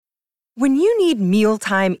When you need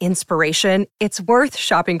mealtime inspiration, it's worth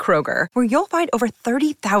shopping Kroger, where you'll find over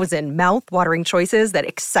 30,000 mouth-watering choices that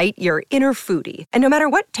excite your inner foodie. And no matter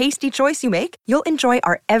what tasty choice you make, you'll enjoy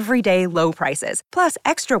our everyday low prices, plus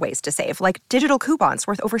extra ways to save, like digital coupons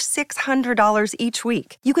worth over $600 each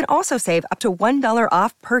week. You can also save up to $1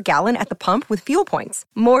 off per gallon at the pump with fuel points.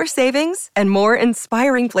 More savings and more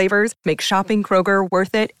inspiring flavors make shopping Kroger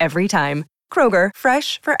worth it every time. Kroger,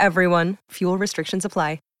 fresh for everyone. Fuel restrictions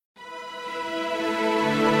apply.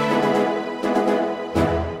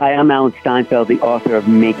 Hi, I'm Alan Steinfeld, the author of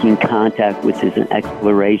Making Contact, which is an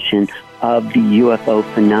exploration of the UFO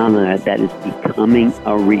phenomena that is becoming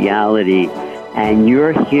a reality. And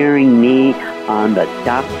you're hearing me on the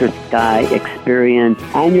Dr. Sky Experience,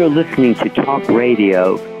 and you're listening to Talk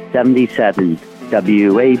Radio 77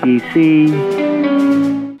 WABC.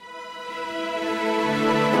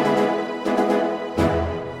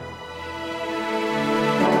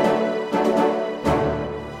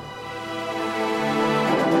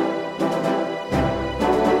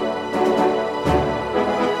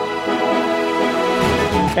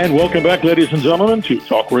 And welcome back, ladies and gentlemen, to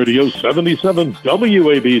Talk Radio 77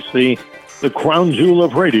 WABC, the crown jewel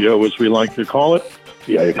of radio, as we like to call it,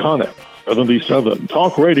 the iconic 77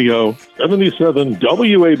 Talk Radio 77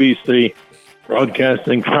 WABC,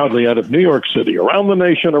 broadcasting proudly out of New York City, around the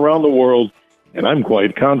nation, around the world, and I'm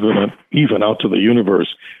quite confident, even out to the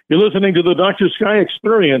universe. You're listening to the Dr. Sky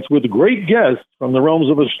Experience with great guests from the realms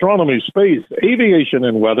of astronomy, space, aviation,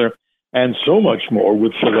 and weather, and so much more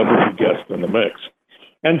with celebrity guests in the mix.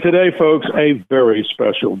 And today, folks, a very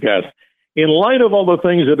special guest. In light of all the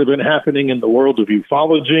things that have been happening in the world of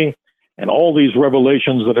ufology and all these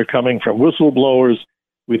revelations that are coming from whistleblowers,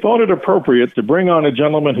 we thought it appropriate to bring on a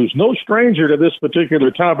gentleman who's no stranger to this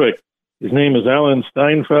particular topic. His name is Alan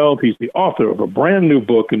Steinfeld. He's the author of a brand new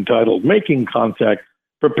book entitled Making Contact,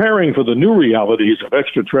 Preparing for the New Realities of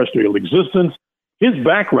Extraterrestrial Existence. His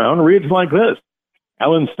background reads like this.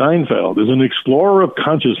 Alan Steinfeld is an explorer of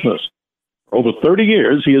consciousness. For over 30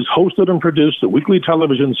 years, he has hosted and produced the weekly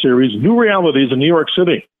television series New Realities in New York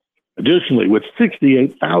City. Additionally, with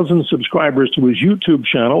 68,000 subscribers to his YouTube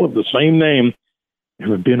channel of the same name, there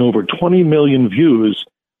have been over 20 million views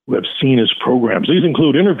who have seen his programs. These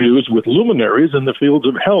include interviews with luminaries in the fields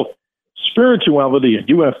of health, spirituality, and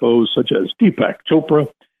UFOs, such as Deepak Chopra,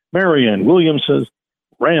 Marianne Williamson,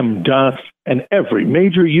 Ram Dass, and every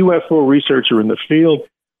major UFO researcher in the field.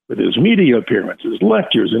 With his media appearances,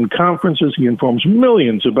 lectures, and conferences, he informs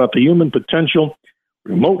millions about the human potential,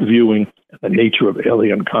 remote viewing, and the nature of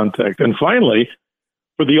alien contact. And finally,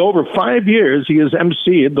 for the over 5 years, he has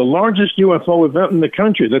emceed the largest UFO event in the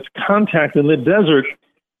country. That's Contact in the Desert.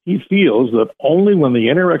 He feels that only when the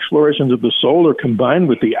inner explorations of the soul are combined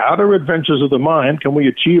with the outer adventures of the mind can we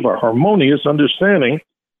achieve a harmonious understanding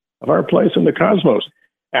of our place in the cosmos.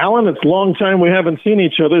 Alan, it's a long time we haven't seen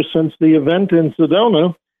each other since the event in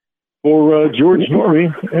Sedona for George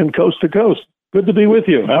Norrie and Coast to Coast. Good to be with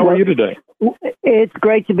you. How are you today? It's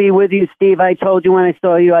great to be with you, Steve. I told you when I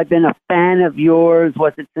saw you, I've been a fan of yours.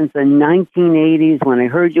 Was it since the 1980s when I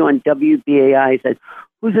heard you on WBAI? I said,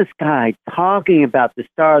 who's this guy talking about the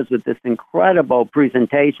stars with this incredible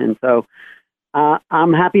presentation? So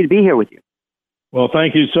I'm happy to be here with you. Well,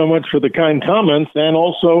 thank you so much for the kind comments. And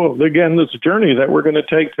also, again, this journey that we're going to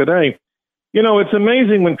take today. You know, it's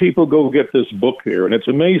amazing when people go get this book here, and it's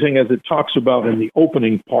amazing as it talks about in the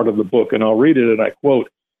opening part of the book, and I'll read it and I quote,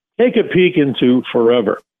 "Take a peek into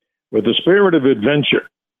forever, where the spirit of adventure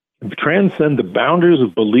can transcend the boundaries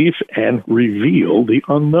of belief and reveal the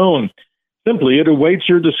unknown. Simply, it awaits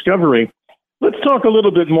your discovery." Let's talk a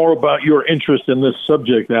little bit more about your interest in this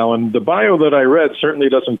subject, Alan. The bio that I read certainly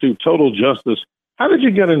doesn't do total justice. How did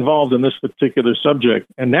you get involved in this particular subject?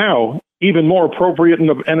 And now, even more appropriate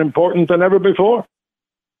and important than ever before.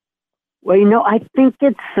 Well, you know, I think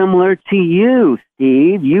it's similar to you,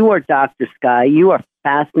 Steve. You are Dr. Sky. You are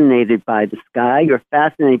fascinated by the sky. You're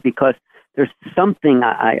fascinated because there's something,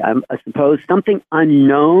 I suppose, something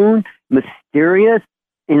unknown, mysterious,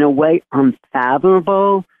 in a way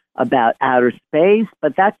unfathomable about outer space.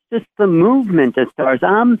 But that's just the movement of stars.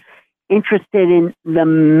 I'm interested in the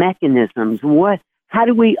mechanisms. How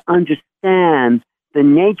do we understand the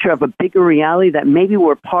nature of a bigger reality that maybe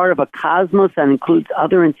we're part of a cosmos that includes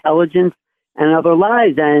other intelligence and other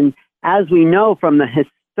lives? And as we know from the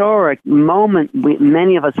historic moment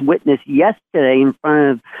many of us witnessed yesterday in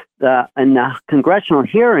front of the congressional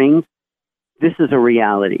hearings, this is a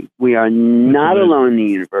reality. We are not alone in the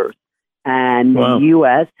universe. And the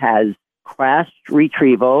U.S. has crashed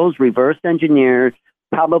retrievals, reverse engineered,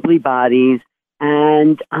 probably bodies.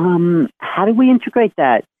 And how do we integrate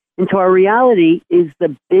that into our reality is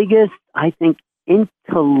the biggest, I think,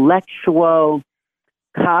 intellectual,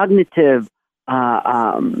 cognitive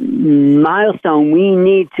milestone we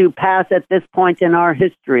need to pass at this point in our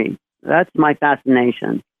history. That's my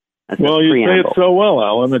fascination. Well, you say it so well,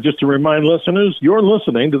 Alan. And just to remind listeners, you're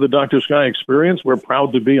listening to the Dr. Sky Experience. We're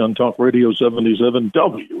proud to be on Talk Radio 77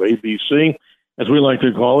 WABC, as we like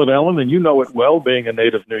to call it, Alan, and you know it well, being a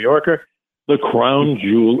native New Yorker, the crown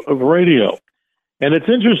jewel of radio. And it's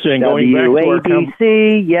interesting going back to our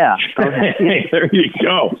WABC, yeah. There you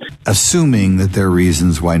go. Assuming that there are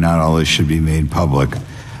reasons why not all this should be made public,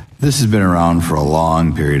 this has been around for a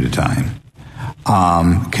long period of time.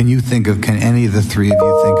 Can any of the three of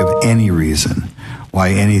you think of any reason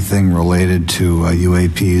why anything related to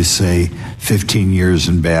UAPs, say 15 years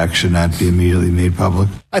and back, should not be immediately made public?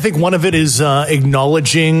 I think one of it is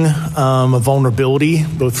acknowledging a vulnerability,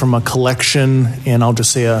 both from a collection and I'll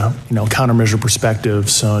just say a countermeasure perspective.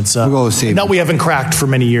 So it's we haven't cracked for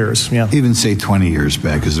many years. Yeah, even say 20 years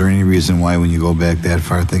back. Is there any reason why, when you go back that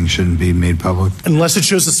far, things shouldn't be made public? Unless it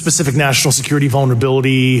shows a specific national security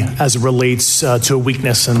vulnerability as it relates to a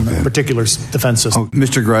weakness in a particular defense system.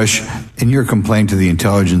 Mr. Grush, in your complaint to the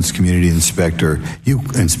Intelligence Community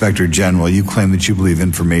Inspector General, you claim that you believe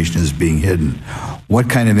information is being hidden. What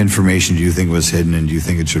kind of information do you think was hidden, and do you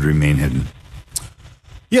think it should remain hidden?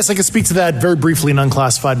 Yes, I can speak to that very briefly in an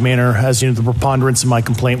unclassified manner. As you know, the preponderance of my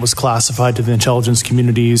complaint was classified to the intelligence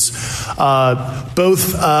communities.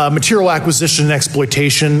 Both material acquisition and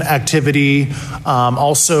exploitation activity,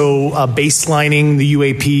 also baselining the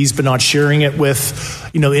UAPs, but not sharing it with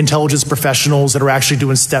intelligence professionals that are actually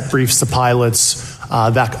doing step briefs to pilots.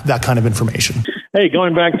 That kind of information. Hey,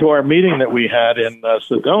 going back to our meeting that we had in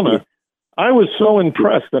Sedona, I was so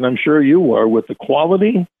impressed, and I'm sure you were, with the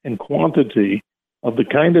quality and quantity of the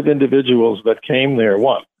kind of individuals that came there.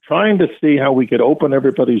 Trying to see how we could open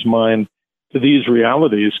everybody's mind to these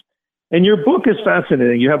realities. And your book is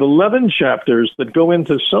fascinating. You have 11 chapters that go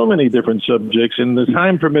into so many different subjects. In the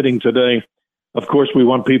time permitting today, of course, we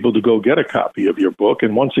want people to go get a copy of your book.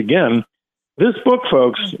 And once again, this book,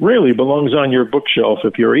 folks, really belongs on your bookshelf.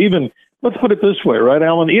 If you're even, let's put it this way, right,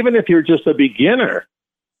 Alan? Even if you're just a beginner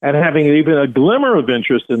and having even a glimmer of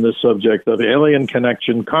interest in this subject of alien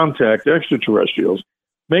connection, contact, extraterrestrials,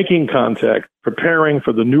 making contact, preparing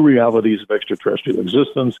for the new realities of extraterrestrial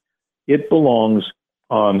existence, it belongs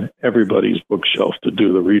on everybody's bookshelf to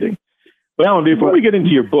do the reading. Well, Alan, before we get into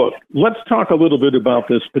your book, let's talk a little bit about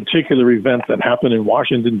this particular event that happened in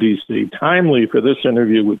Washington, D.C., timely for this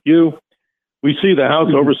interview with you. We see the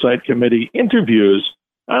House Oversight Committee interviews.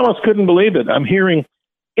 I almost couldn't believe it. I'm hearing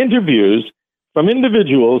interviews from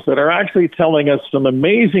individuals that are actually telling us some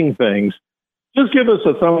amazing things. Just give us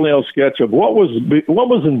a thumbnail sketch of what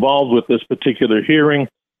was involved with this particular hearing.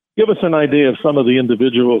 Give us an idea of some of the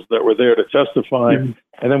individuals that were there to testify, and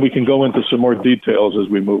then we can go into some more details as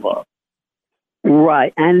we move on.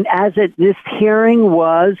 Right. And this hearing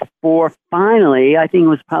was for finally, I think it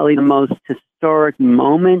was probably the most historic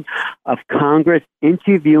moment of Congress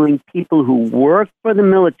interviewing people who work for the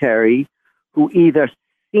military, who either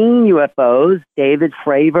seen UFOs. David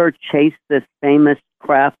Fravor chased this famous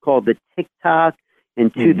craft called the Tic Tac in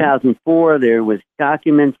 2004. There was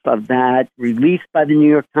documents of that released by the New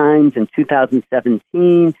York Times in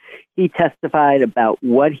 2017. He testified about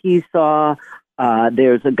what he saw.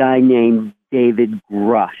 There's a guy named David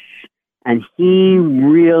Grush, and he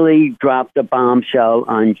really dropped a bombshell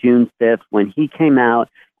on June 5th when he came out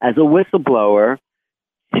as a whistleblower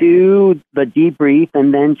to the debrief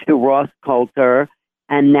and then to Ross Coulter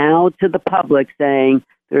and now to the public, saying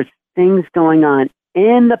there's things going on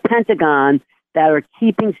in the Pentagon that are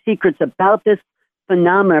keeping secrets about this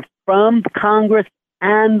phenomena from Congress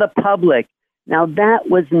and the public. Now, that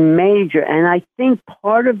was major, and I think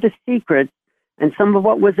part of the secrets and some of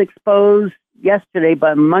what was exposed yesterday,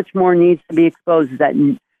 but much more needs to be exposed, is that,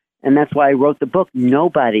 and that's why I wrote the book,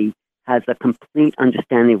 nobody has a complete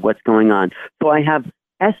understanding of what's going on. So I have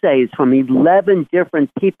essays from 11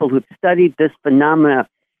 different people who've studied this phenomena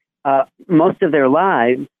most of their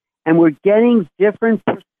lives, and we're getting different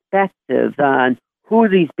perspectives on who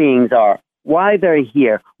these beings are, why they're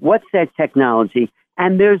here, what's their technology,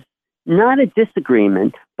 and there's not a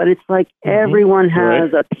disagreement, but it's like everyone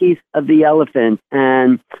has a piece of the elephant,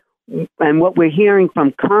 and what we're hearing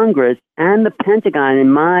from Congress and the Pentagon,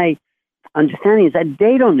 in my understanding, is that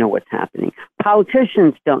they don't know what's happening.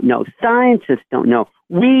 Politicians don't know. Scientists don't know.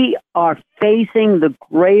 We are facing the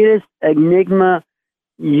greatest enigma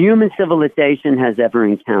human civilization has ever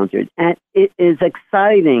encountered. And it is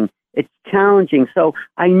exciting It's challenging. So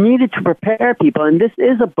I needed to prepare people. And this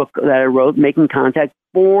is a book that I wrote, Making Contact,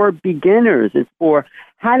 for beginners. It's for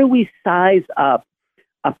how do we size up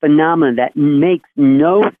a phenomenon that makes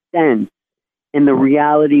no sense in the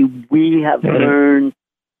reality we have learned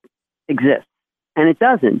exists. And it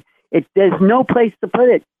doesn't. There's no place to put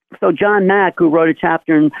it. So John Mack, who wrote a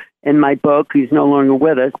chapter in my book, he's no longer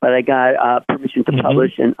with us, but I got permission to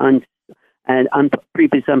publish an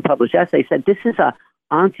previously unpublished essay, said this is a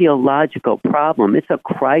ontological problem. It's a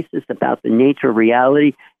crisis about the nature of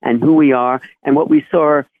reality and who we are. And what we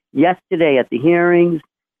saw yesterday at the hearings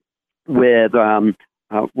with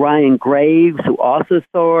Ryan Graves, who also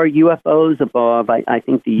saw UFOs above, I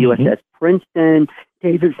think the USS Princeton,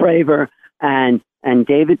 David Fravor, and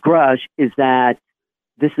David Grush, is that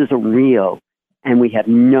this is a real, and we have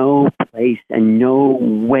no place and no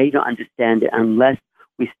way to understand it unless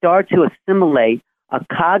we start to assimilate a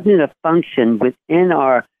cognitive function within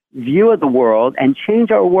our view of the world and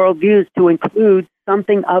change our worldviews to include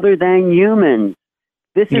something other than humans.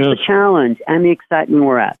 This is the challenge and the excitement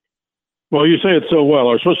we're at. Well, you say it so well.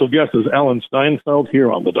 Our special guest is Alan Steinfeld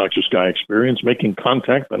here on the Dr. Sky Experience, Making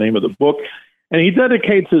Contact, the name of the book. And he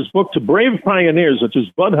dedicates his book to brave pioneers such as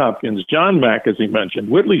Bud Hopkins, John Mack, as he mentioned,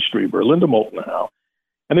 Whitley Strieber, Linda Moulton Howe.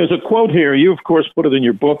 And there's a quote here. You, of course, put it in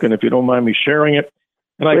your book, and if you don't mind me sharing it.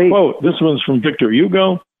 And I quote, this one's from Victor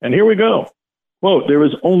Hugo, and here we go. Quote, there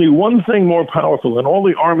is only one thing more powerful than all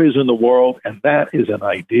the armies in the world, and that is an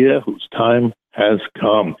idea whose time has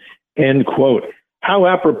come. End quote. How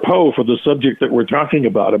apropos for the subject that we're talking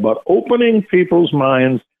about opening people's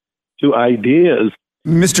minds to ideas.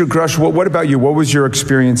 Mr. Grush, what about you? What was your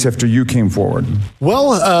experience after you came forward?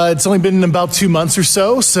 Well, it's only been about 2 months or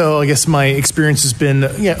so I guess my experience has been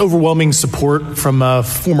overwhelming support from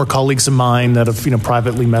former colleagues of mine that have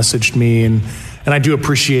privately messaged me, and I do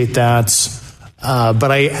appreciate that.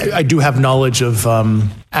 But I do have knowledge of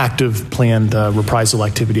active planned reprisal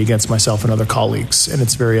activity against myself and other colleagues, and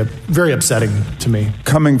it's very, very upsetting to me.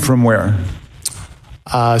 Coming from where?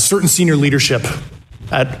 Certain senior leadership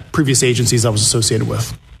at previous agencies I was associated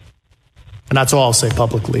with. And that's all I'll say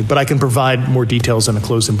publicly, but I can provide more details in a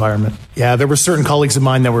closed environment. Yeah, there were certain colleagues of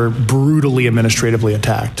mine that were brutally administratively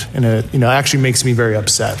attacked, and it actually makes me very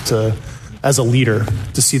upset as a leader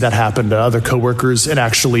to see that happen to other coworkers and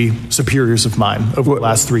actually superiors of mine over the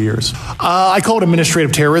last 3 years. I call it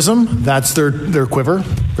administrative terrorism. That's their quiver,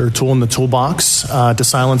 their tool in the toolbox to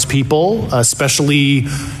silence people, especially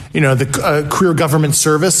the career government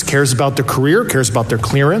service cares about their career, cares about their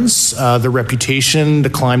clearance, their reputation to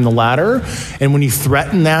climb the ladder. And when you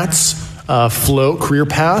threaten that career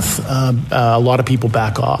path, a lot of people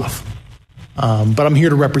back off. But I'm here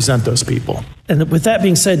to represent those people. And with that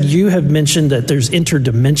being said, you have mentioned that there's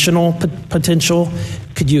interdimensional potential.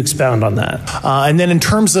 Could you expound on that? And then in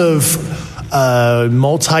terms of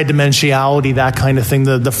multidimensionality, that kind of thing,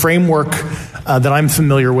 the framework that I'm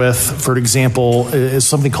familiar with, for example, is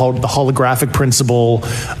something called the holographic principle.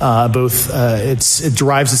 It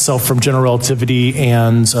derives itself from general relativity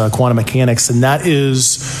and quantum mechanics, and that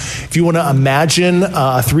is, if you want to imagine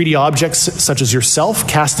a 3D object such as yourself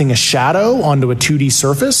casting a shadow onto a 2D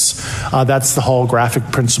surface, that's the holographic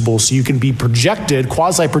principle. So you can be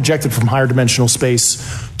quasi-projected from higher dimensional space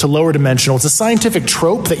to lower dimensional. It's a scientific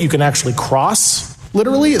trope that you can actually cross,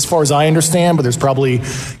 literally, as far as I understand, but there's probably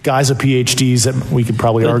guys with PhDs that we could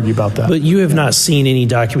probably argue about that. But you have not seen any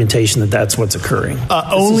documentation that that's what's occurring?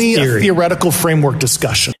 Only a theoretical framework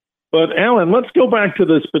discussion. But Alan, let's go back to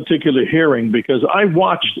this particular hearing, because I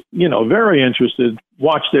watched, very interested,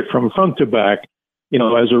 watched it from front to back,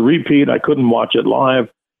 as a repeat. I couldn't watch it live.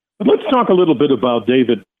 But let's talk a little bit about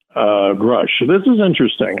David Grush. This is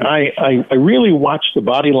interesting. I really watched the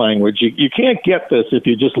body language. You can't get this if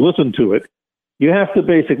you just listen to it. You have to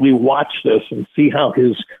basically watch this and see how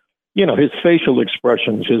his facial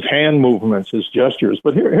expressions, his hand movements, his gestures.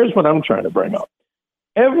 But here's what I'm trying to bring up.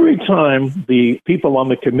 Every time the people on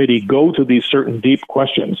the committee go to these certain deep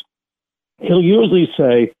questions, he'll usually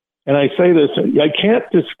say, and I say this, I can't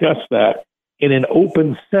discuss that in an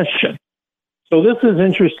open session. So this is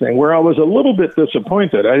interesting, where I was a little bit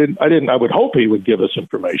disappointed. I would hope he would give us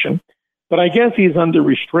information, but I guess he's under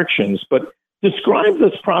restrictions. But describe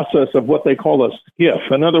this process of what they call a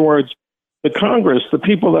skiff. In other words, the Congress, the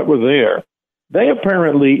people that were there, they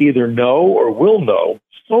apparently either know or will know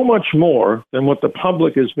so much more than what the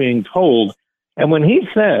public is being told. And when he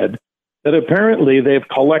said that apparently they've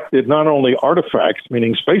collected not only artifacts,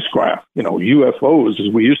 meaning spacecraft, UFOs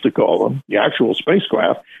as we used to call them, the actual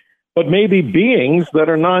spacecraft, but maybe beings that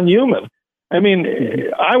are non-human. I mean,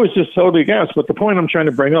 I was just totally aghast. But the point I'm trying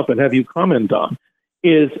to bring up and have you comment on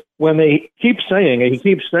is when they keep saying, and he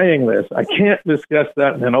keeps saying this, I can't discuss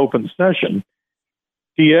that in an open session.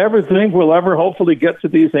 Do you ever think we'll ever hopefully get to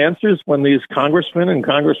these answers when these congressmen and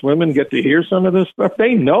congresswomen get to hear some of this stuff?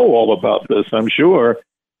 They know all about this, I'm sure.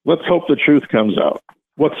 Let's hope the truth comes out.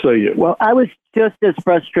 What say you? Well, I was just as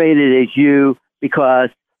frustrated as you because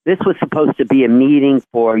this was supposed to be a meeting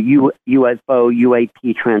for UFO,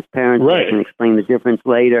 UAP transparency. Right. I can explain the difference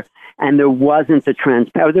later. And there wasn't the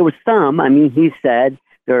transparency. There was some. I mean, he said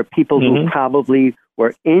there are people who probably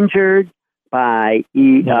were injured by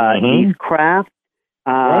these craft.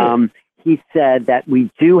 Right. He said that we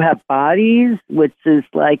do have bodies, which is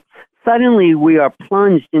like suddenly we are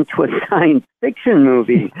plunged into a science fiction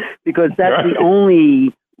movie because that's the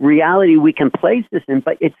only reality we can place this in,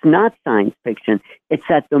 but it's not science fiction. It's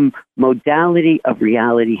that the modality of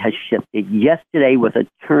reality has shifted. Yesterday was a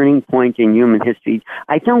turning point in human history.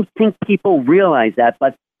 I don't think people realize that,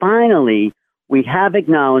 but finally we have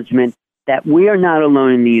acknowledgement that we are not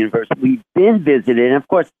alone in the universe. We've been visited, and of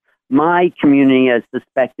course, my community has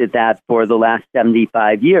suspected that for the last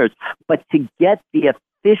 75 years. But to get the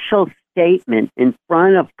official statement in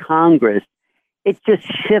front of Congress, it just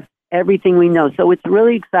shifts everything we know. So it's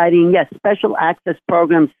really exciting. Yes, special access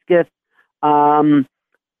programs, SCIF,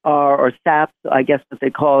 or SAP, I guess what they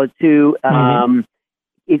call it too.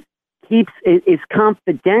 It's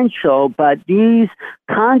confidential, but these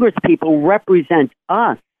Congress people represent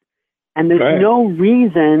us. And there's no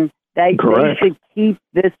reason that they should keep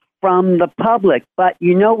this from the public. But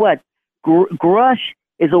you know what? Grush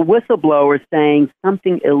is a whistleblower saying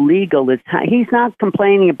something illegal is he's not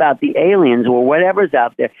complaining about the aliens or whatever's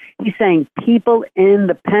out there. He's saying people in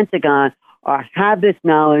the Pentagon have this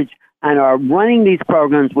knowledge and are running these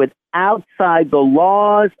programs outside the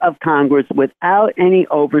laws of Congress, without any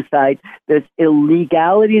oversight. There's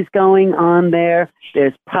illegalities going on there.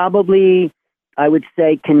 There's probably, I would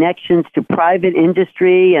say, connections to private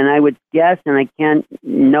industry, and I would guess, and I can't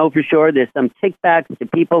know for sure, there's some kickbacks to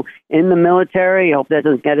people in the military. I hope that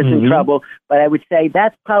doesn't get us in trouble. But I would say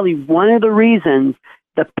that's probably one of the reasons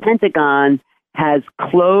the Pentagon has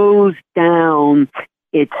closed down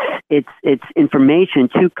its information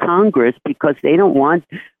to Congress, because they don't want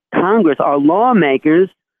Congress, our lawmakers,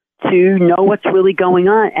 to know what's really going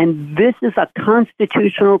on. And this is a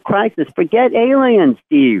constitutional crisis. Forget aliens,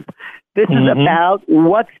 Steve. This is about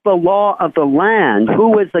what's the law of the land.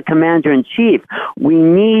 Who is the commander-in-chief? We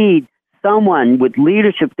need someone with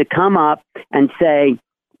leadership to come up and say,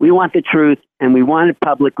 we want the truth and we want it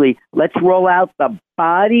publicly. Let's roll out the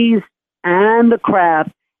bodies and the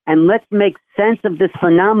craft, and let's make sense of this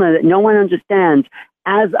phenomenon that no one understands.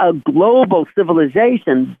 As a global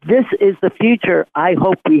civilization, this is the future I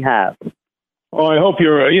hope we have. Well, I hope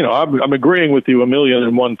you're, I'm agreeing with you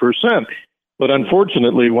 1,001%. But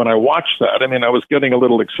unfortunately, when I watched that, I was getting a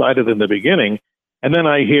little excited in the beginning. And then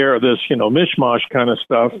I hear this, mishmash kind of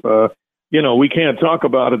stuff. We can't talk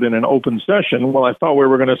about it in an open session. Well, I thought we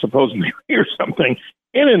were going to supposedly hear something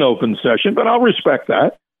in an open session, but I'll respect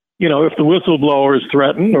that. If the whistleblower is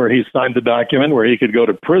threatened or he signed a document where he could go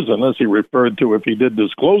to prison, as he referred to if he did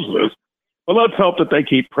disclose this, well, let's hope that they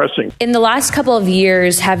keep pressing. In the last couple of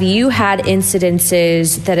years, have you had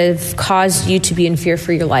incidences that have caused you to be in fear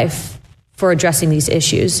for your life for addressing these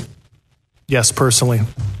issues? Yes, personally.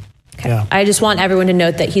 Okay. Yeah. I just want everyone to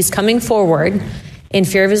note that he's coming forward in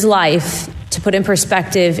fear of his life. To put in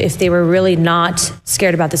perspective, if they were really not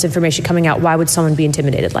scared about this information coming out, why would someone be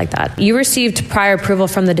intimidated like that? You received prior approval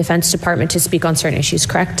from the Defense Department to speak on certain issues,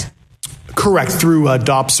 correct? Correct, through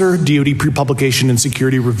DOPSR, DoD Pre-Publication and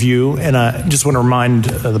Security Review. And I just want to remind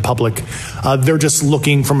the public, they're just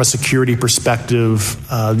looking from a security perspective.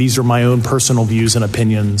 These are my own personal views and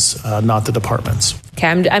opinions, not the department's. Okay,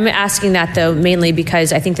 I'm asking that, though, mainly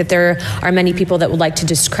because I think that there are many people that would like to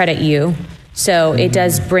discredit you. So it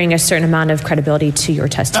does bring a certain amount of credibility to your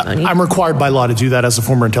testimony. I'm required by law to do that as a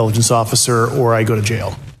former intelligence officer, or I go to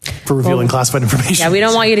jail for revealing classified information. Yeah, we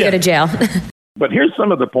don't want you to go to jail. But here's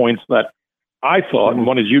some of the points that I thought and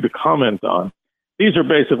wanted you to comment on. These are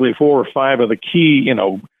basically 4 or 5 of the key,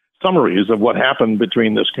 summaries of what happened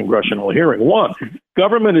between this congressional hearing. 1,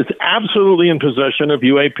 government is absolutely in possession of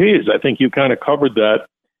UAPs. I think you kind of covered that.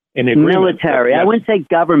 Military. I wouldn't say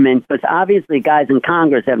government, but obviously guys in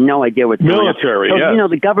Congress have no idea what's going on. Military, so,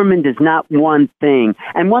 the government is not one thing.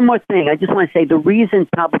 And one more thing, I just want to say the reason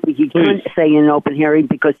probably he couldn't say in an open hearing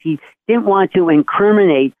because he didn't want to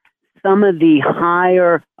incriminate some of the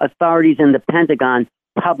higher authorities in the Pentagon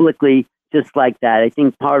publicly just like that. I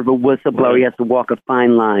think part of a whistleblower, he has to walk a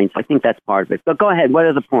fine line. So I think that's part of it. But go ahead. What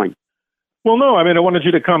are the points? Well, no, I wanted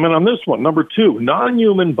you to comment on this one. Number 2,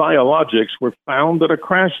 non-human biologics were found at a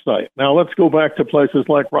crash site. Now, let's go back to places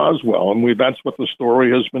like Roswell, and that's what the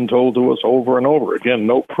story has been told to us over and over. Again,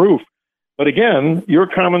 no proof. But again, your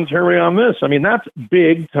commentary on this, that's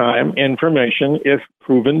big-time information if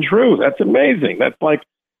proven true. That's amazing. That's like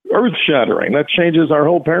earth-shattering. That changes our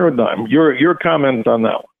whole paradigm. Your comment on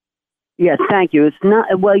that one. Yes, thank you. It's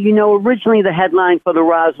not, well, originally the headline for the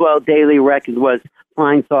Roswell Daily Record was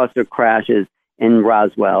flying saucer crashes in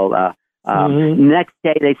Roswell. Next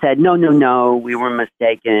day they said, no, we were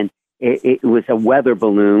mistaken. It was a weather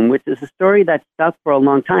balloon, which is a story that stuck for a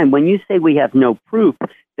long time. When you say we have no proof,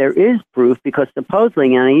 there is proof because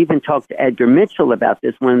supposedly, and I even talked to Edgar Mitchell about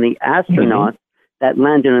this, one of the astronauts that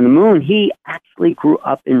landed on the moon, he actually grew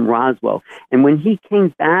up in Roswell. And when he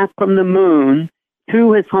came back from the moon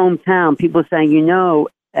to his hometown, people saying,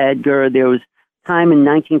 Edgar, there was time in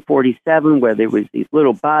 1947 where there was these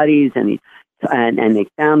little bodies and they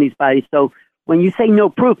found these bodies. So when you say no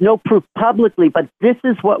proof publicly, but this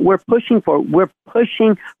is what we're pushing for. We're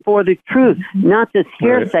pushing for the truth, not just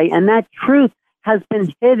hearsay. Right. And that truth has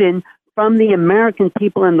been hidden from the American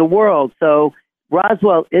people in the world. So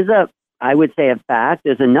Roswell is I would say a fact.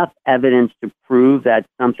 There's enough evidence to prove that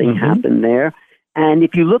something happened there. And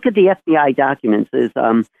if you look at the FBI documents,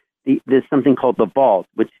 there's something called the Vault,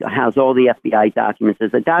 which has all the FBI documents.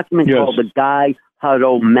 There's a document called the Guy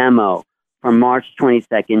Huddle Memo from March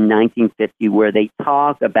 22nd, 1950, where they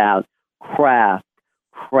talk about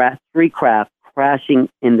three craft crashing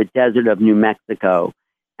in the desert of New Mexico,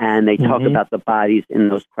 and they talk about the bodies in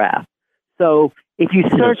those craft. So if you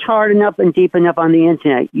search hard enough and deep enough on the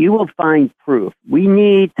internet, you will find proof. We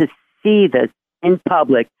need to see this in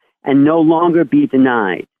public and no longer be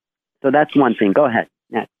denied. So that's one thing. Go ahead.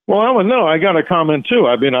 Next. Well, Alan, no, I got a comment too.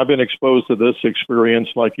 I've been exposed to this experience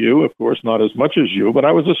like you, of course, not as much as you, but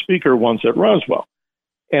I was a speaker once at Roswell,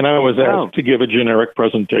 and I was asked to give a generic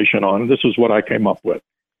presentation on, this is what I came up with,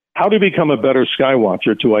 how to become a better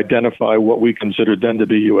skywatcher to identify what we considered then to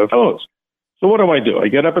be UFOs. So what do? I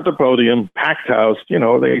get up at the podium, packed house,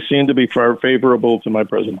 they seem to be far favorable to my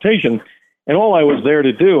presentation, and all I was there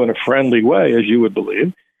to do in a friendly way, as you would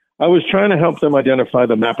believe, I was trying to help them identify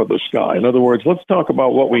the map of the sky. In other words, let's talk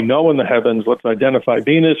about what we know in the heavens. Let's identify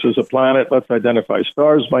Venus as a planet. Let's identify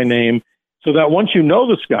stars by name, so that once you know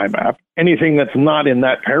the sky map, anything that's not in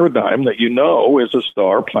that paradigm that is a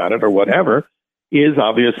star, planet, or whatever, is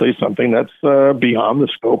obviously something that's beyond the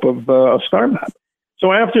scope of a star map.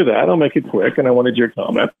 So after that, I'll make it quick, and I wanted your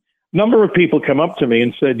comment. A number of people come up to me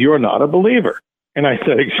and said, "You're not a believer." And I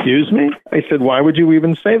said, "Excuse me?" I said, "Why would you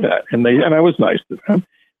even say that?" And I was nice to them.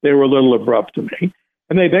 They were a little abrupt to me.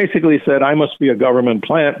 And they basically said, I must be a government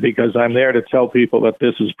plant because I'm there to tell people that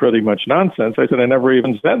this is pretty much nonsense. I said, I never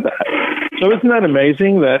even said that. So isn't that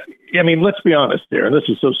amazing that, let's be honest here, and this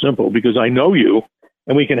is so simple because I know you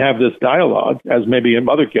and we can have this dialogue as maybe in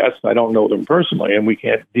other guests. I don't know them personally and we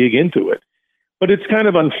can't dig into it. But it's kind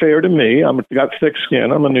of unfair to me. I've got thick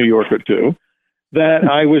skin. I'm a New Yorker too. That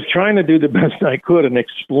I was trying to do the best I could in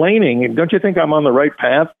explaining. Don't you think I'm on the right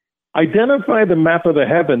path? Identify the map of the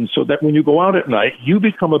heavens so that when you go out at night, you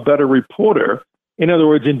become a better reporter. In other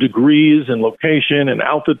words, in degrees and location and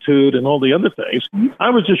altitude and all the other things.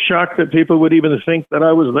 I was just shocked that people would even think that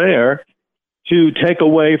I was there to take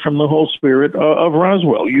away from the whole spirit of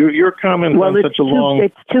Roswell. Your comment on such a long...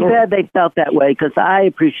 It's too bad they felt that way because I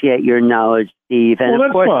appreciate your knowledge, Steve. And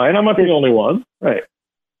that's fine. I'm not the only one. Right.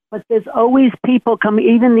 But there's always people coming,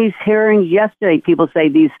 even these hearings yesterday, people say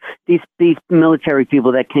these military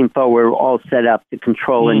people that came forward were all set up to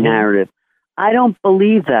control a narrative. I don't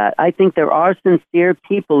believe that. I think there are sincere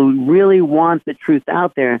people who really want the truth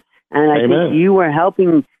out there. And I think you are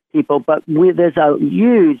helping people, but there's a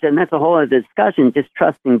huge, and that's a whole other discussion,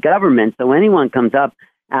 distrust in government. So anyone comes out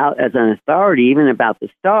as an authority, even about the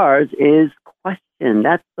stars, is questioned.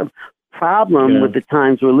 That's the problem with the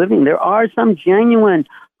times we're living. There are some genuine,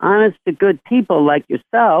 honest to good people like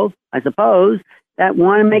yourself, I suppose, that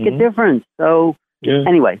want to make a difference. So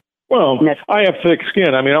anyway. Well, I have thick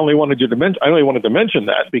skin. I only wanted to mention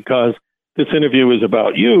that because this interview is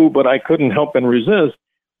about you, but I couldn't help and resist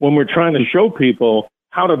when we're trying to show people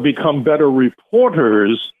how to become better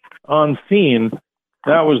reporters on scene.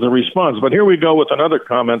 That was the response. But here we go with another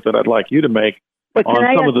comment that I'd like you to make. But can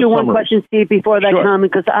I ask you one question, Steve, before that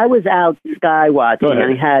comment? Because I was out sky watching, and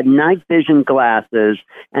I had night vision glasses,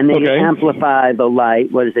 and they amplify the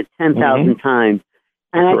light, 10,000 times.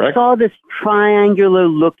 And I saw this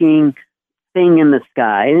triangular-looking thing in the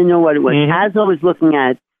sky. I didn't know what it was. As I was looking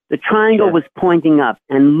at, the triangle was pointing up,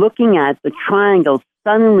 and looking at the triangle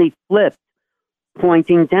suddenly flipped,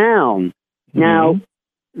 pointing down. Now,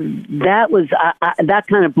 that was that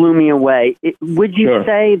kind of blew me away. Would you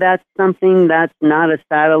say that's something that's not a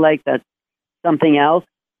satellite, that's something else?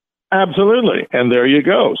 Absolutely. And there you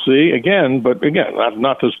go. See, again,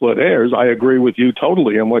 not to split hairs, I agree with you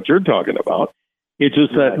totally on what you're talking about. It's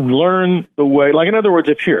just that learn the way, like in other words,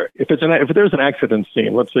 if there's an accident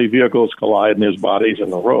scene, let's say vehicles collide and there's bodies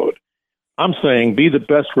in the road, I'm saying be the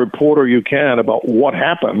best reporter you can about what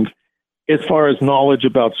happened as far as knowledge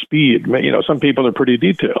about speed. You know, some people are pretty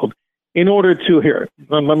detailed. In order to,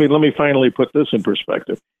 let me finally put this in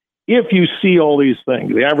perspective. If you see all these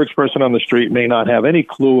things, the average person on the street may not have any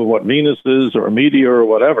clue of what Venus is or a meteor or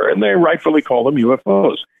whatever, and they rightfully call them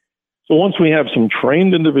UFOs. So once we have some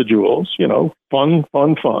trained individuals, you know, fun,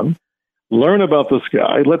 learn about the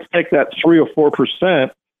sky, let's take that 3 or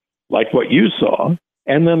 4%, like what you saw,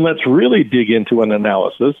 and then let's really dig into an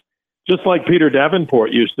analysis, just like Peter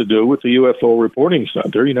Davenport used to do with the UFO Reporting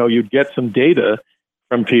Center. You know, you'd get some data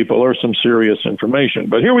from people or some serious information.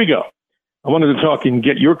 But here we go. I wanted to talk and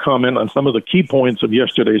get your comment on some of the key points of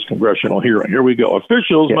yesterday's congressional hearing. Here we go.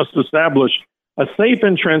 Officials must establish a safe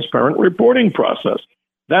and transparent reporting process.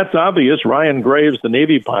 That's obvious. Ryan Graves, the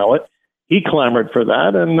Navy pilot, he clamored for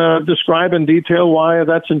that, and describe in detail why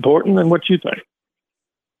that's important and what you think.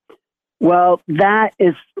 Well,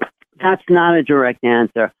 that's not a direct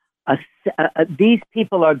answer. These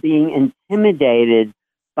people are being intimidated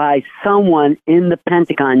by someone in the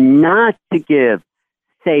Pentagon not to give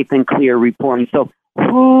safe and clear reporting. So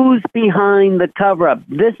who's behind the cover-up?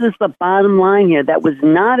 This is the bottom line here that was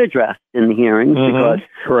not addressed in the hearings because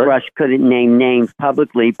Rush couldn't name names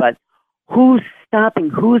publicly. But who's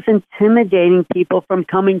stopping, who's intimidating people from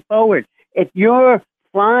coming forward? If you're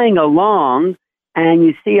flying along and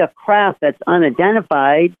you see a craft that's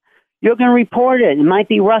unidentified, you're going to report it. It might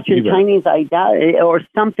be Russian, Chinese, I doubt it, or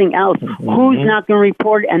something else. Who's not going to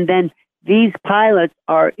report it? And then these pilots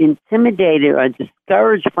are intimidated or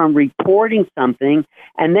discouraged from reporting something,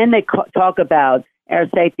 and then they talk about air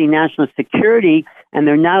safety, national security, and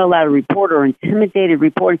they're not allowed to report or intimidated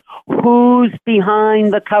reporting. Who's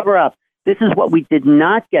behind the cover-up? This is what we did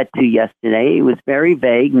not get to yesterday. It was very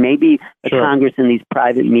vague. Maybe the Congress in these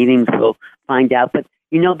private meetings will find out. But,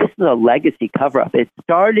 you know, this is a legacy cover-up. It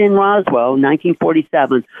started in Roswell,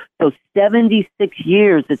 1947. So 76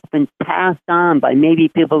 years it's been passed on by maybe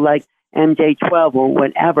people like MJ-12 or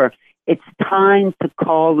whatever. It's time to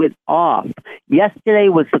call it off. Yesterday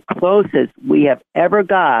was the closest we have ever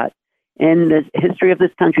got in the history of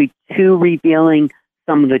this country to revealing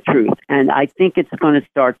some of the truth. And I think it's going to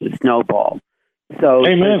start to snowball. So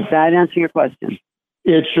does that answer your question?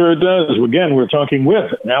 It sure does. Again, we're talking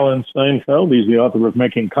with Alan Steinfeld. He's the author of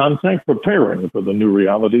Making Contact, Preparing for the New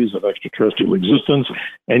Realities of Extraterrestrial Existence.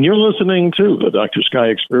 And you're listening to the Dr. Sky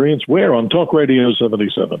Experience. We're on Talk Radio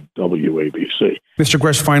 77 WABC. Mr.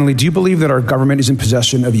 Gresh, finally, do you believe that our government is in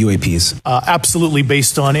possession of UAPs? Absolutely,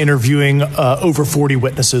 based on interviewing over 40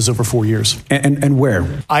 witnesses over 4 years. And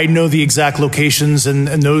where? I know the exact locations, and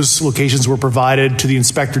those locations were provided to the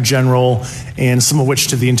Inspector General and some of which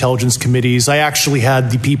to the intelligence committees. I actually had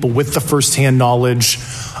the people with the firsthand knowledge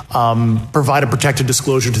provide a protected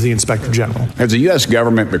disclosure to the Inspector General. Has the U.S.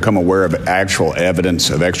 government become aware of actual evidence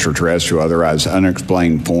of extraterrestrial, otherwise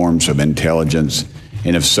unexplained forms of intelligence?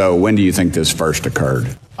 And if so, when do you think this first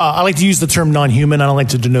occurred? I like to use the term non-human. I don't like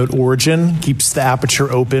to denote origin. Keeps the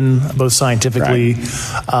aperture open, both scientifically.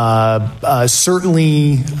 Right.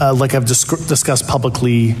 Certainly, like I've discussed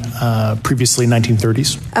publicly previously,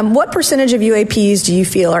 1930s. What percentage of UAPs do you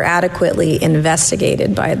feel are adequately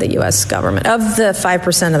investigated by the U.S. government? Of the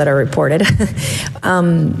 5% that are reported.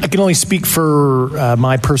 I can only speak for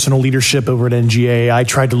my personal leadership over at NGA. I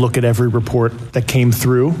tried to look at every report that came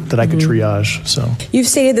through that I could triage. So you've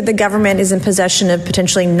stated that the government is in possession of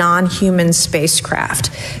potentially non-human spacecraft.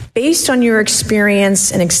 Based on your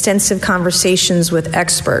experience and extensive conversations with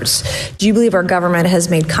experts, do you believe our government has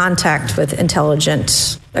made contact with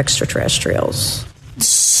intelligent extraterrestrials?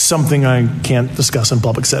 Something I can't discuss in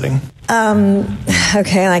public setting.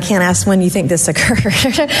 Okay, I can't ask when you think this occurred.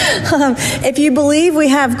 If you believe we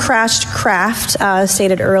have crashed craft,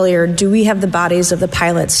 stated earlier, do we have the bodies of the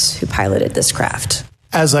pilots who piloted this craft?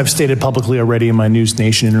 As I've stated publicly already in my News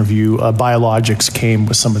Nation interview, biologics came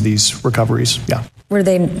with some of these recoveries. Yeah. Were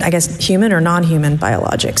they, I guess, human or non-human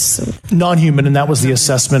biologics? Non-human, and that was the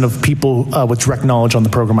assessment of people with direct knowledge on the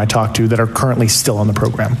program I talked to that are currently still on the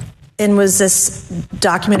program. And was this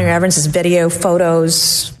documentary evidence, this video,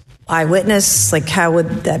 photos, eyewitness? Like, how would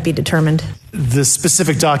that be determined? The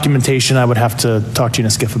specific documentation I would have to talk to you in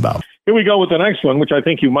a skiff about. Here we go with the next one, which I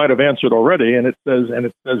think you might have answered already, and it says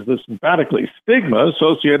this emphatically: stigma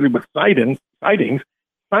associated with sightings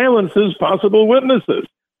silences possible witnesses.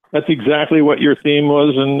 That's exactly what your theme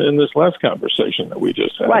was in this last conversation that we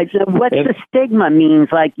just had. Right. So what's the stigma means?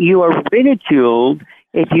 Like, you are ridiculed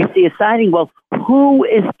if you see a sighting. Well, who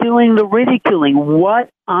is doing the ridiculing? What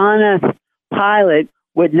honest pilot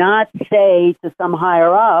would not say to some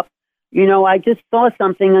higher up, you know, I just saw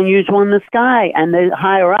something unusual in the sky? And the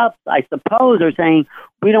higher ups, I suppose, are saying,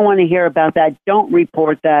 we don't want to hear about that. Don't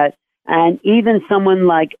report that. And even someone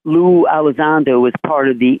like Lou Elizondo, who was part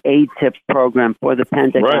of the ATIP program for the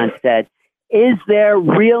Pentagon, said, is there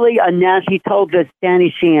really a national, he told this,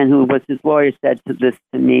 Danny Sheehan, who was his lawyer, said this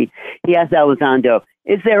to me, he asked Elizondo,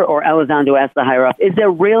 Elizondo asked the higher up, is there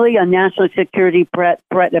really a national security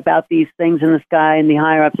threat about these things in the sky? And the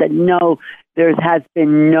higher up said, no, there has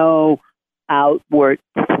been no outward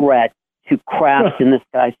threat to craft in the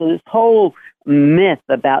sky. So this whole myth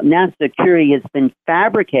about national security has been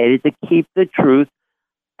fabricated to keep the truth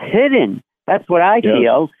hidden. That's what I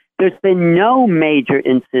feel. There's been no major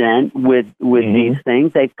incident with these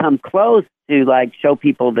things. They've come close to like show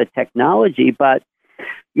people the technology, but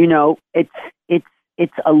you know, it's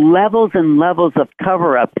a levels and levels of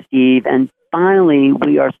cover up, Steve. And finally,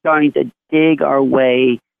 we are starting to dig our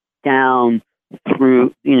way down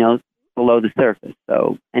through, you know, below the surface.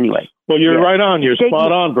 So anyway. Well, you're right on. You're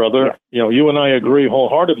spot on, brother. Yeah. You know, you and I agree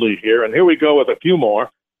wholeheartedly here. And here we go with a few more.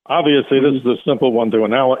 Obviously, this is a simple one to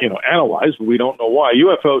analyze, but we don't know why.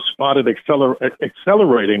 UFO spotted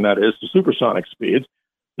accelerating, that is, to supersonic speeds.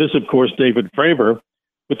 This, of course, David Fravor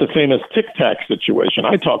with the famous Tic Tac situation.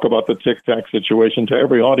 I talk about the Tic Tac situation to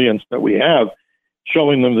every audience that we have,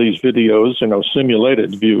 showing them these videos, you know,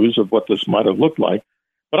 simulated views of what this might have looked like.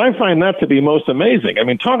 But I find that to be most amazing. I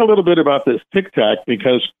mean, talk a little bit about this Tic Tac,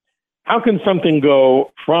 because how can something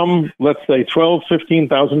go from, let's say, 12,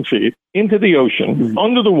 15,000 feet into the ocean,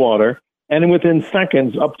 under the water, and within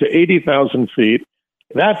seconds up to 80,000 feet?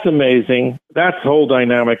 That's amazing. That whole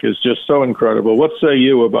dynamic is just so incredible. What say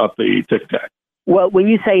you about the Tic Tac? Well, when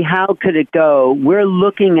you say how could it go, we're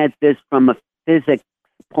looking at this from a physics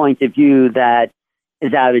point of view that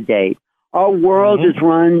is out of date. Our world is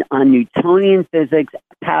run on Newtonian physics,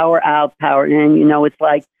 power out, power in. You know, it's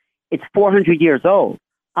like it's 400 years old.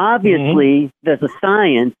 Obviously, there's a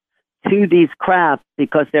science to these crafts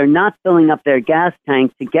because they're not filling up their gas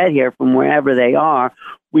tanks to get here from wherever they are.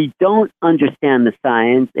 We don't understand the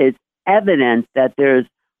science. It's evidence that there's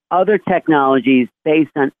other technologies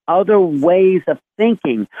based on other ways of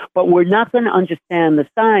thinking, but we're not going to understand the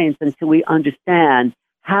science until we understand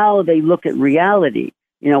how they look at reality.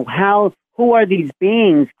 You know, who are these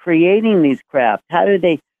beings creating these crafts? How do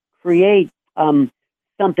they create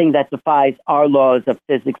something that defies our laws of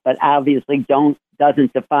physics, but obviously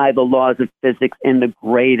doesn't defy the laws of physics in the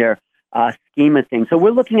greater scheme of things? So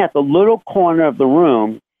we're looking at the little corner of the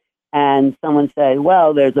room, and someone said,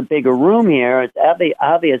 well, there's a bigger room here. It's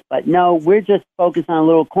obvious, but no, we're just focused on a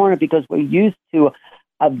little corner because we're used to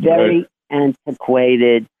a very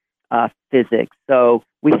antiquated physics. So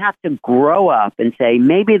we have to grow up and say,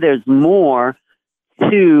 maybe there's more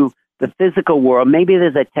to the physical world. Maybe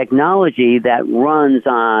there's a technology that runs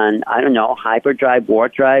on, I don't know, hyperdrive,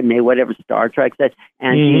 warp drive, maybe whatever Star Trek says,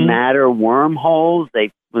 antimatter wormholes. The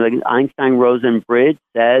Einstein-Rosen bridge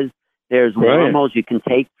says there's wormholes you can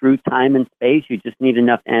take through time and space. You just need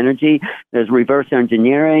enough energy. There's reverse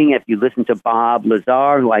engineering. If you listen to Bob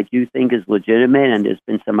Lazar, who I do think is legitimate, and there's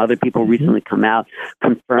been some other people recently come out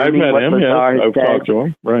confirming what Lazar has said. I've talked to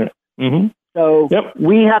him. Right. So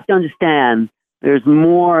we have to understand there's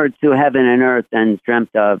more to heaven and earth than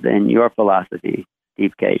dreamt of in your philosophy,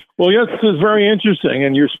 Steve Case. Well, yes, this is very interesting,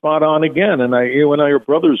 and you're spot on again. And you and I are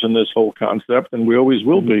brothers in this whole concept, and we always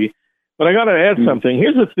will be. But I got to add something.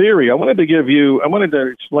 Here's a theory. I wanted to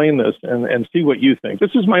explain this and see what you think.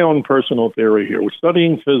 This is my own personal theory here. We're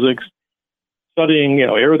studying physics, studying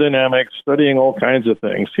aerodynamics, studying all kinds of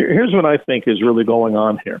things. Here's what I think is really going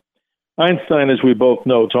on here. Einstein, as we both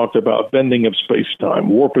know, talked about bending of space-time,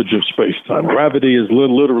 warpage of space-time. Gravity is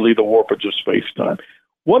literally the warpage of space-time.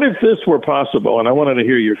 What if this were possible? And I wanted to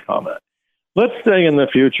hear your comment. Let's say in the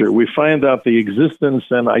future we find out the existence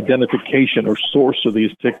and identification or source of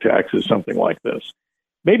these Tic Tacs is something like this.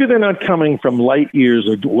 Maybe they're not coming from light years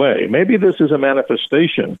away. Maybe this is a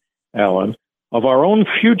manifestation, Alan, of our own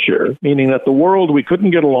future, meaning that the world we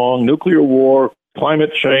couldn't get along, nuclear war,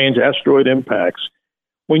 climate change, asteroid impacts.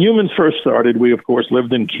 When humans first started, we, of course,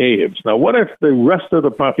 lived in caves. Now, what if the rest of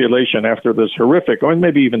the population after this horrific, or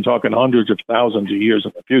maybe even talking hundreds of thousands of years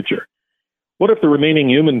in the future, what if the remaining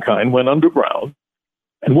humankind went underground,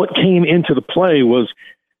 and what came into the play was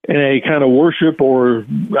a kind of worship or,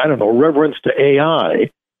 I don't know, reverence to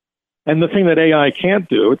AI? And the thing that AI can't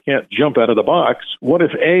do, it can't jump out of the box. What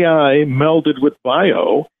if AI melded with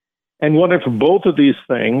bio And what if both of these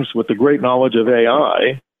things, with the great knowledge of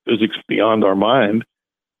AI, physics beyond our mind,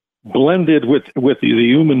 blended with the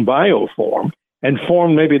human bioform and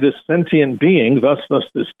formed maybe this sentient being, thus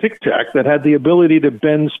this tic-tac that had the ability to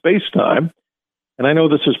bend space-time? And I know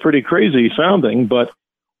this is pretty crazy sounding, but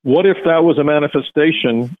what if that was a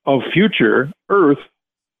manifestation of future Earth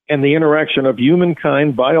and the interaction of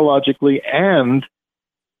humankind biologically and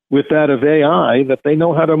with that of AI, that they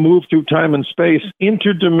know how to move through time and space,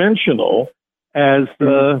 interdimensional, as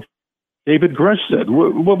David Grush said.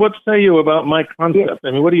 What say you about my concept?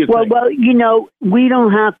 I mean, what do you think? Well, you know, we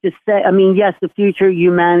don't have to say, I mean, yes, the future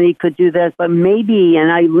humanity could do this, but maybe,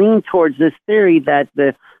 and I lean towards this theory that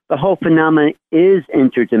the whole phenomenon is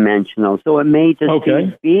interdimensional. So it may just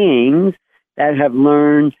be beings that have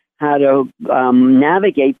learned how to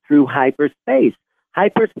navigate through hyperspace.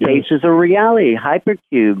 Hyperspace is a reality.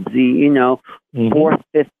 Hypercubes, fourth,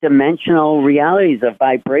 fifth dimensional realities of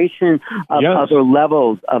vibration of other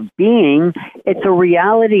levels of being. It's a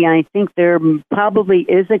reality. I think there probably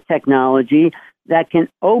is a technology that can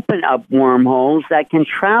open up wormholes, that can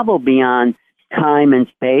travel beyond time and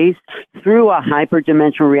space through a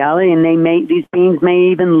hyperdimensional reality, and these beings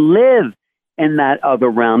may even live in that other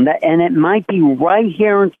realm. And it might be right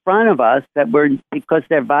here in front of us because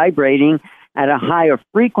they're vibrating at a higher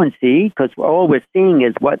frequency, because all we're seeing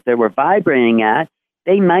is what they were vibrating at.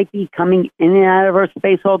 They might be coming in and out of our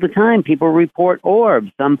space all the time. People report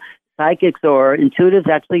orbs. Some psychics or intuitives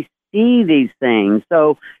actually see these things.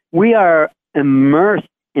 So we are immersed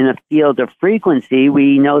in a field of frequency.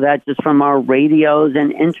 We know that just from our radios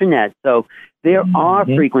and internet. So there are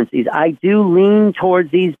frequencies. I do lean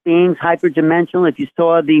towards these beings hyperdimensional. If you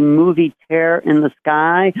saw the movie Tear in the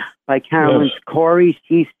Sky by Carolyn Corey,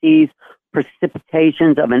 she sees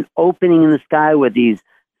precipitations of an opening in the sky where these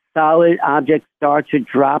solid objects start to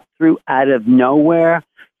drop through out of nowhere.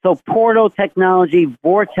 So portal technology,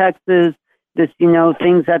 vortexes,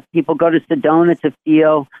 things that people go to Sedona to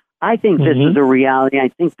feel. I think this is a reality. I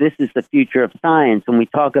think this is the future of science. When we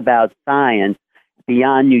talk about science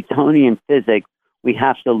beyond Newtonian physics, we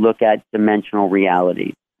have to look at dimensional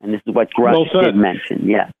realities. And this is what Grush did mention.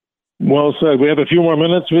 Yes. Well said. We have a few more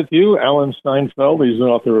minutes with you. Alan Steinfeld, he's the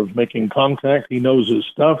author of Making Contact. He knows his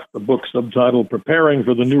stuff. The book subtitled Preparing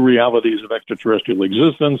for the New Realities of Extraterrestrial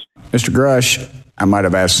Existence. Mr. Grush, I might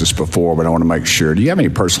have asked this before, but I want to make sure. Do you have any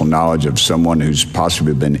personal knowledge of someone who's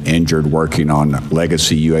possibly been injured working on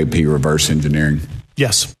legacy UAP reverse engineering?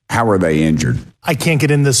 Yes. How are they injured? I can't get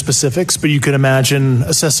into specifics, but you can imagine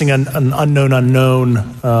assessing an unknown unknown.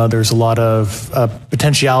 There's a lot of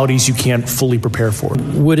potentialities you can't fully prepare for.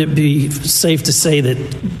 Would it be safe to say that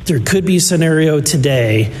there could be a scenario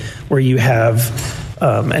today where you have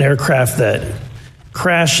an aircraft that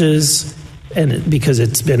crashes and because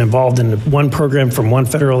it's been involved in one program from one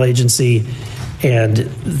federal agency, but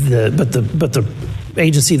the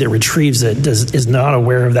agency that retrieves it is not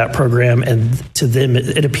aware of that program, and to them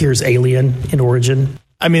it appears alien in origin?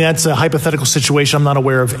 I mean, that's a hypothetical situation. I'm not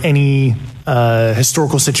aware of any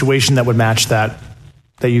historical situation that would match that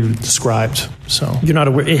you described. So you're not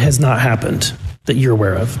aware? It has not happened that you're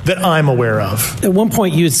aware of? That I'm aware of. At one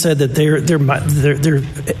point you had said that there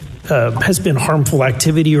has been harmful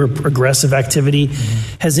activity or aggressive activity.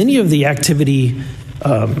 Has any of the activity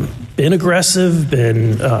been aggressive,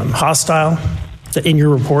 been hostile in your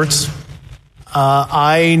reports?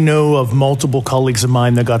 I know of multiple colleagues of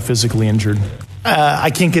mine that got physically injured. I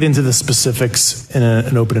can't get into the specifics in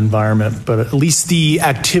an open environment, but at least the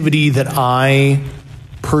activity that I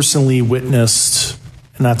personally witnessed,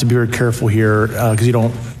 and I have to be very careful here because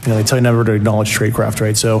they tell you never to acknowledge tradecraft,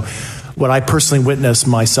 right? So what I personally witnessed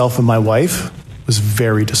myself and my wife was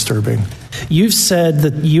very disturbing. You've said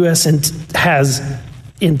that the U.S. has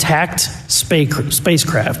intact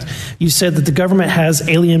spacecraft. You said that the government has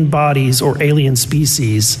alien bodies or alien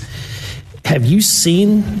species. Have you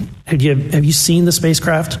seen the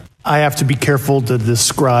spacecraft? I have to be careful to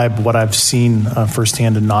describe what I've seen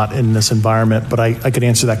firsthand and not in this environment, but I could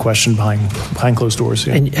answer that question behind closed doors.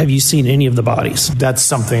 Yeah. And have you seen any of the bodies? That's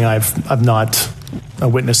something I've not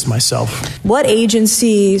witnessed myself. What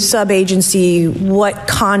agency, sub-agency, what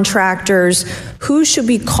contractors, who should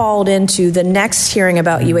be called into the next hearing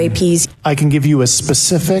about UAPs? I can give you a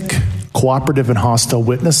specific cooperative and hostile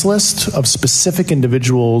witness list of specific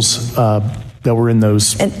individuals that were in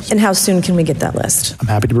those. And how soon can we get that list? I'm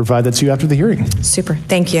happy to provide that to you after the hearing. Super.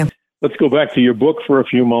 Thank you. Let's go back to your book for a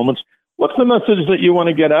few moments. What's the message that you want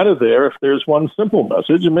to get out of there? If there's one simple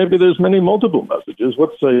message, and maybe there's many multiple messages,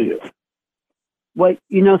 what say you? Well,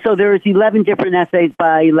 so there's 11 different essays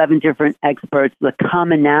by 11 different experts. The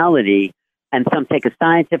commonality And some take a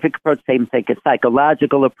scientific approach, some take a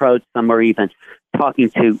psychological approach, some are even talking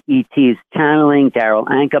to ET's channeling, Daryl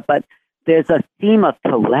Anka. But there's a theme of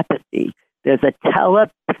telepathy. There's a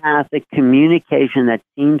telepathic communication that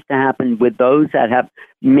seems to happen with those that have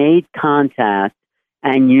made contact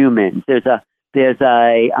and humans. There's a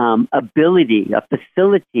ability, a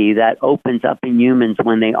facility that opens up in humans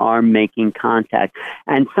when they are making contact.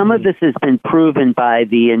 And some of this has been proven by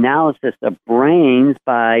the analysis of brains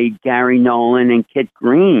by Gary Nolan and Kit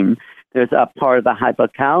Green. There's a part of the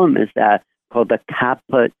hypothalamus that called the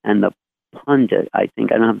caput and the pundit, I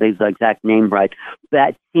think. I don't have the exact name right.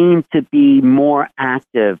 That seem to be more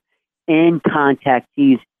active in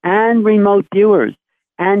contactees and remote viewers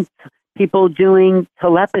and people doing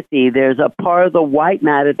telepathy. There's a part of the white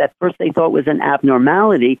matter that first they thought was an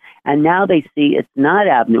abnormality, and now they see it's not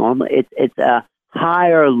abnormal. It's a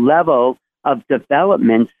higher level of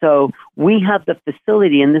development. So we have the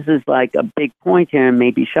facility, and this is like a big point here and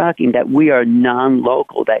may be shocking, that we are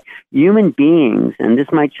non-local, that human beings, and this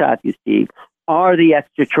might shock you, Steve, are the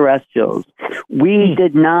extraterrestrials. We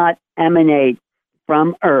did not emanate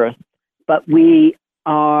from Earth, but we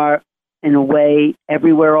are, in a way,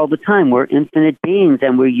 everywhere all the time. We're infinite beings,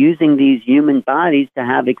 and we're using these human bodies to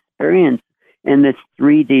have experience in this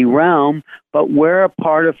 3D realm, but we're a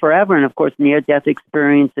part of forever. And of course, near-death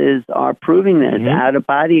experiences are proving this,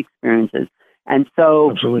 out-of-body experiences. And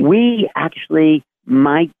so we actually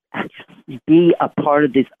might actually be a part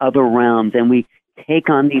of these other realms, and we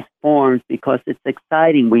take on these forms because it's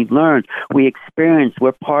exciting. We learn, we experience,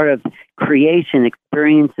 we're part of creation,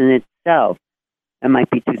 experience in itself. It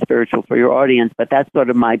might be too spiritual for your audience, but that's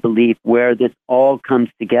sort of my belief, where this all comes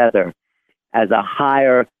together as a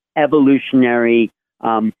higher evolutionary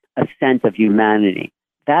ascent of humanity.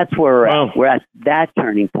 That's where we're at. We're at that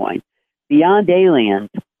turning point. Beyond aliens,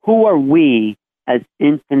 who are we as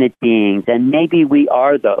infinite beings? And maybe we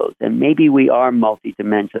are those, and maybe we are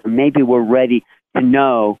multidimensional, and maybe we're ready to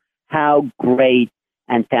know how great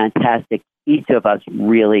and fantastic each of us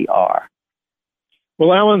really are.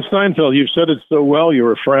 Well, Alan Steinfeld, you've said it so well.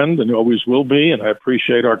 You're a friend and always will be, and I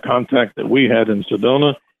appreciate our contact that we had in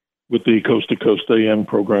Sedona with the Coast to Coast AM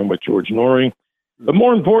program with George Norrie. But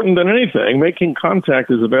more important than anything, Making Contact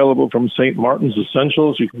is available from St. Martin's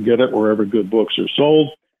Essentials. You can get it wherever good books are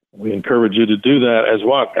sold. We encourage you to do that as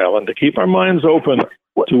what, Alan? To keep our minds open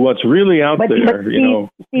to what's really out there,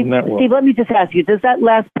 in that world. Steve, let me just ask you, does that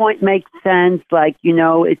last point make sense? Like,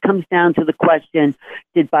 it comes down to the question,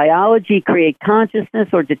 did biology create consciousness,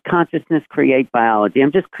 or did consciousness create biology?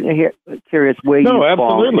 I'm just curious where you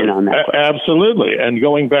fall in on that question. Absolutely. And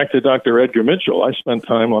going back to Dr. Edgar Mitchell, I spent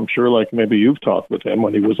time, I'm sure, like maybe you've talked with him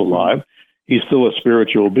when he was alive. He's still a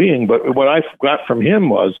spiritual being. But what I got from him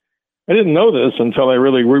was, I didn't know this until I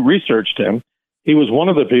really researched him. He was one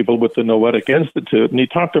of the people with the Noetic Institute, and he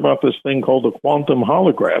talked about this thing called the quantum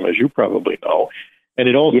hologram, as you probably know. And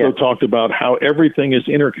it also talked about how everything is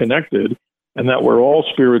interconnected and that we're all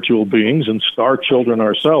spiritual beings and star children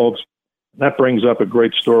ourselves. That brings up a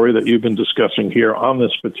great story that you've been discussing here on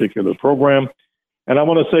this particular program. And I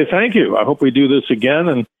want to say thank you. I hope we do this again,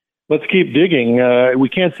 and let's keep digging. We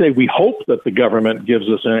can't say we hope that the government gives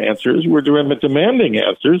us answers. We're demanding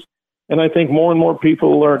answers. And I think more and more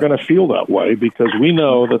people are going to feel that way, because we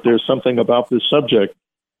know that there's something about this subject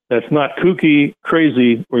that's not kooky,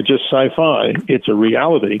 crazy, or just sci-fi. It's a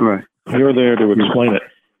reality. Right. You're there to explain it.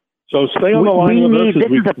 So stay on the line with us.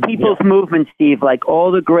 This is a people's movement, Steve. Like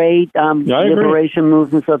all the great liberation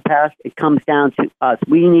movements of the past, it comes down to us.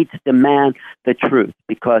 We need to demand the truth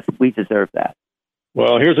because we deserve that.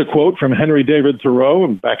 Well, here's a quote from Henry David Thoreau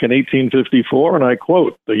back in 1854, and I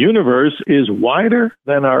quote, "The universe is wider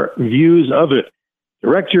than our views of it.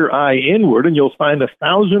 Direct your eye inward, and you'll find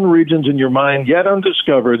 1,000 regions in your mind yet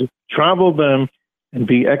undiscovered. Travel them and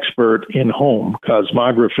be expert in home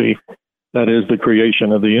cosmography." That is the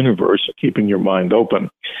creation of the universe, keeping your mind open.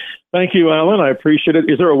 Thank you, Alan. I appreciate it.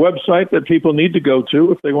 Is there a website that people need to go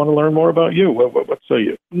to if they want to learn more about you? What say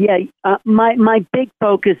you? Yeah, my big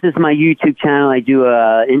focus is my YouTube channel. I do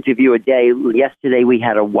an interview a day. Yesterday, we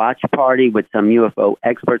had a watch party with some UFO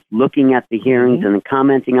experts looking at the hearings and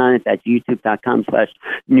commenting on it. That's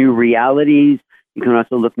youtube.com/New Realities. You can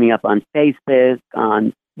also look me up on Facebook,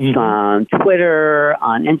 on Twitter,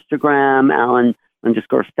 on Instagram,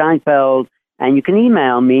 Alan_Steinfeld. And you can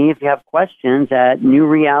email me if you have questions at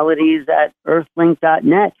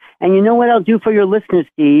newrealities@earthlink.net. And you know what I'll do for your listeners,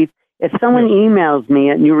 Steve? If someone emails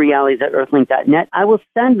me at newrealities@earthlink.net, I will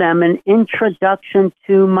send them an introduction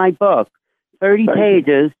to my book, 30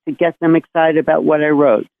 pages, to get them excited about what I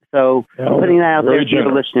wrote. So putting that out there to the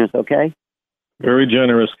listeners, okay? Very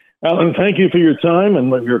generous. Alan, thank you for your time,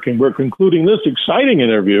 and we're concluding this exciting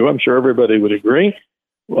interview. I'm sure everybody would agree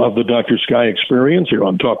of the Dr. Sky Experience here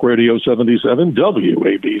on Talk Radio 77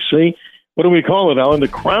 WABC. What do we call it, Alan? The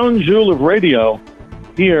crown jewel of radio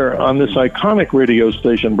here on this iconic radio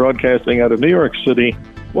station broadcasting out of New York City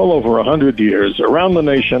well over 100 years, around the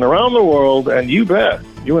nation, around the world, and you bet,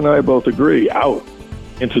 you and I both agree, out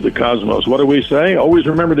into the cosmos. What do we say? Always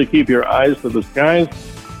remember to keep your eyes to the skies.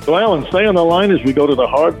 So, Alan, stay on the line as we go to the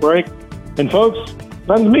hard break. And, folks,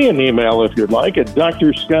 send me an email if you'd like at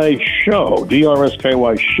drskyshow,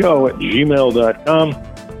 DRSKY show @gmail.com.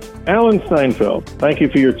 Alan Steinfeld, thank you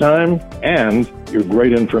for your time and your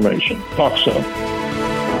great information. Talk soon.